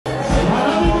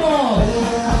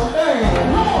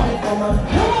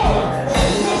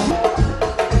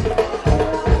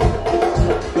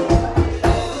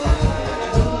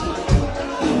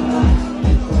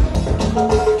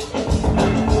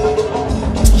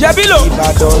Yabilo.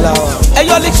 And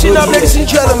you're listening up, ladies and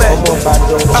gentlemen.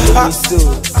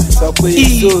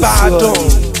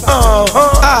 Ibadan.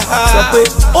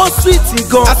 Oh, sweet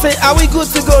go. I say, are we good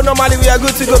to go? Normally, we are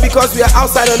good to go because we are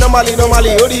outside. Normally.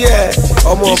 Oh, yeah.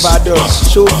 Ibadan.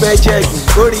 Show paycheck.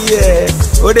 Oh, yeah.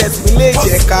 Oh, that's village.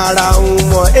 Kara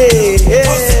umo. Hey.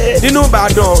 Nínú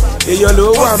Ìbàdàn, èèyàn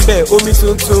ló wà ń bẹ̀, omi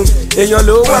tuntun. Èèyàn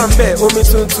ló wà ń bẹ̀, omi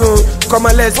tuntun. Come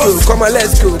on, let's go. Come on,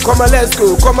 let's go. Come on, let's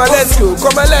go. Come on, let's go.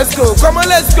 Come on, let's go. Come on,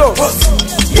 let's go.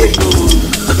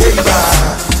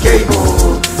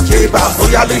 Yeba, oh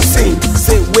yeah, listen,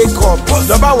 say wake up.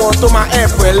 Lọ́ba wọn tó máa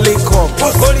help ẹ link up.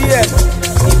 Orí ẹ̀,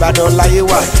 Ìbàdàn láyé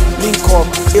wà, link up.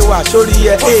 Ewa sórí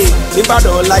ẹ̀,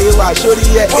 Ìbàdàn láyé wà, sórí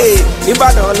ẹ̀,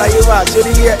 Ìbàdàn láyé wà,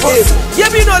 sórí ẹ̀,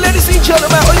 Yebi no, ladies and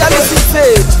gentlemen, oh yeah, listen,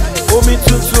 say omi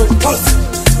tuntun.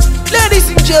 Ladies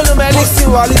and gentlemen,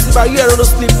 listen, but you no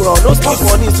sleep on, no sleep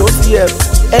on it, OCF,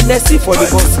 NSC for the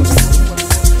bosses,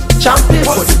 champion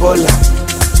for the baller.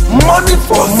 Money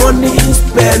for money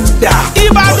spender.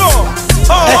 Ibadan.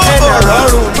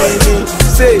 Ọlọ́run baby.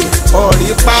 Say orí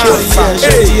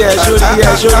pàṣẹ.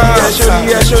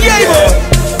 Sórí ẹ̀.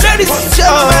 Ladies and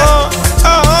gentlemen.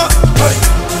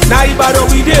 Na Ibadan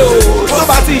we dey o. Tó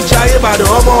bá ti jayé Ìbàdàn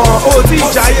ọmọ, ó ti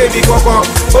jayé ibi kankan.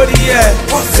 Orí ẹ̀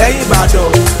lẹ́yìn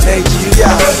Ìbàdàn, Nàìjíríà.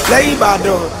 Lẹ́yìn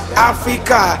Ìbàdàn,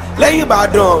 Africa. Lẹ́yìn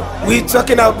Ìbàdàn, we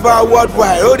talking about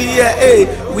worldwide. Orí ẹ̀,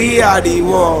 we are the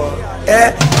one.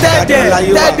 Tẹ́dẹ̀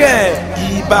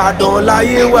Ìbàdàn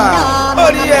láyé wà.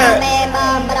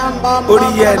 Orí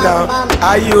ẹ̀ náà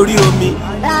ayé orí omi.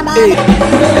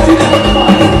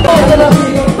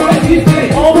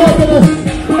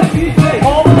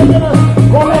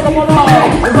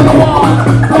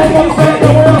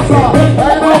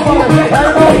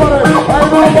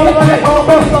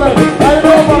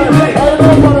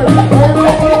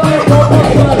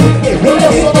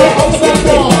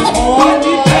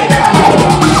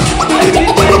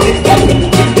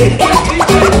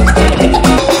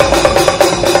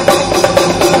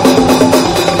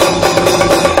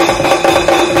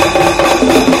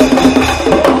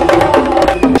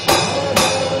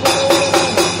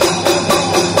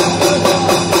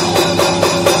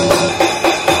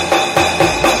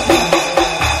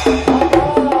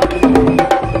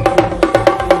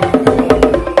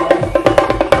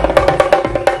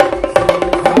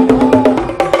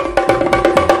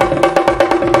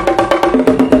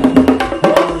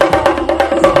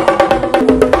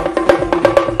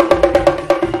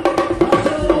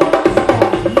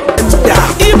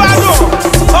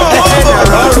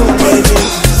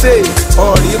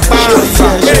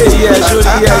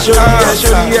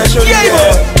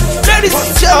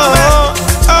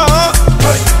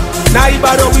 Na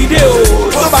Ibadan we dey o.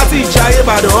 Tó bá ti jayé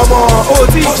Ìbàdàn ọmọ, ó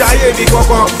ti jayé ibi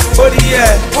kankan. Orí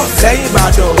ẹ̀ lẹ́yìn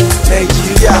Ìbàdàn,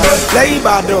 Nàìjíríà. Lẹ́yìn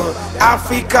Ìbàdàn,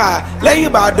 Africa. Lẹ́yìn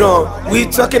Ìbàdàn, we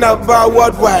talking about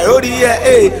worldwide. Orí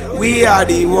ẹ̀, we are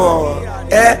the one.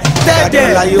 Tẹ́dẹ̀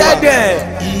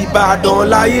Ìbàdàn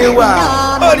láyé wà.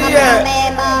 Orí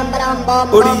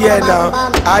ẹ̀ náà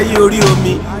ayé orí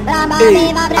omi.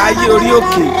 Ayé orí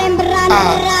òkè.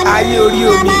 Ayé orí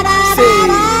omi.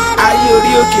 Ayé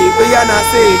orí òkè bóyá náà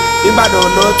ṣe Ìbàdàn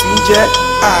náà ti ń jẹ́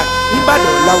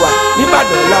Ìbàdàn láwà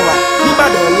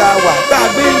tá a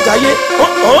gbé ń jayé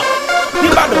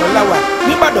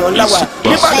Ìbàdàn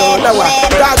láwà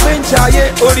tá a gbé ń jayé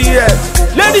orí ẹ̀.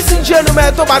 Ladies and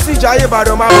gentlemen, tó bá ti jayé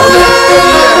Ìbàdàn máa wọ̀ mí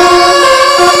orí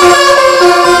ẹ̀.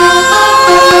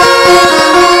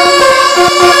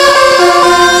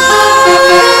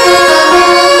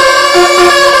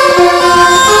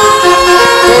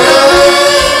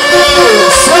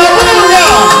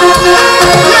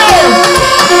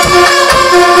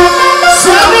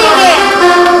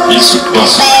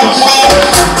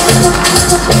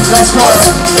 Let's go.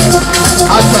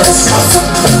 Actors.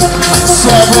 So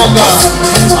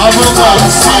Abonga,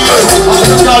 see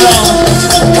you.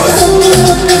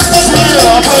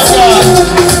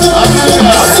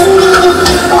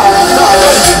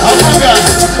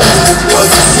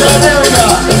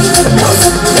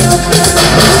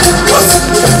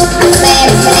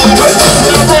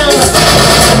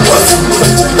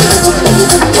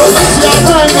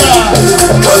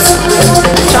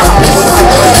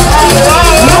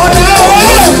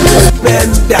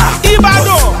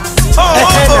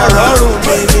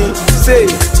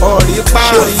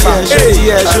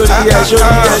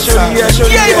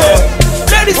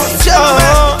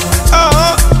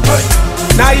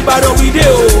 Na Ibadan we dey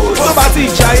o. Tó bá ti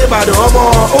jayé Ìbàdàn ọmọ,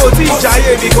 ó ti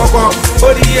jayé ibi kankan. Ó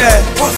ní ẹ̀.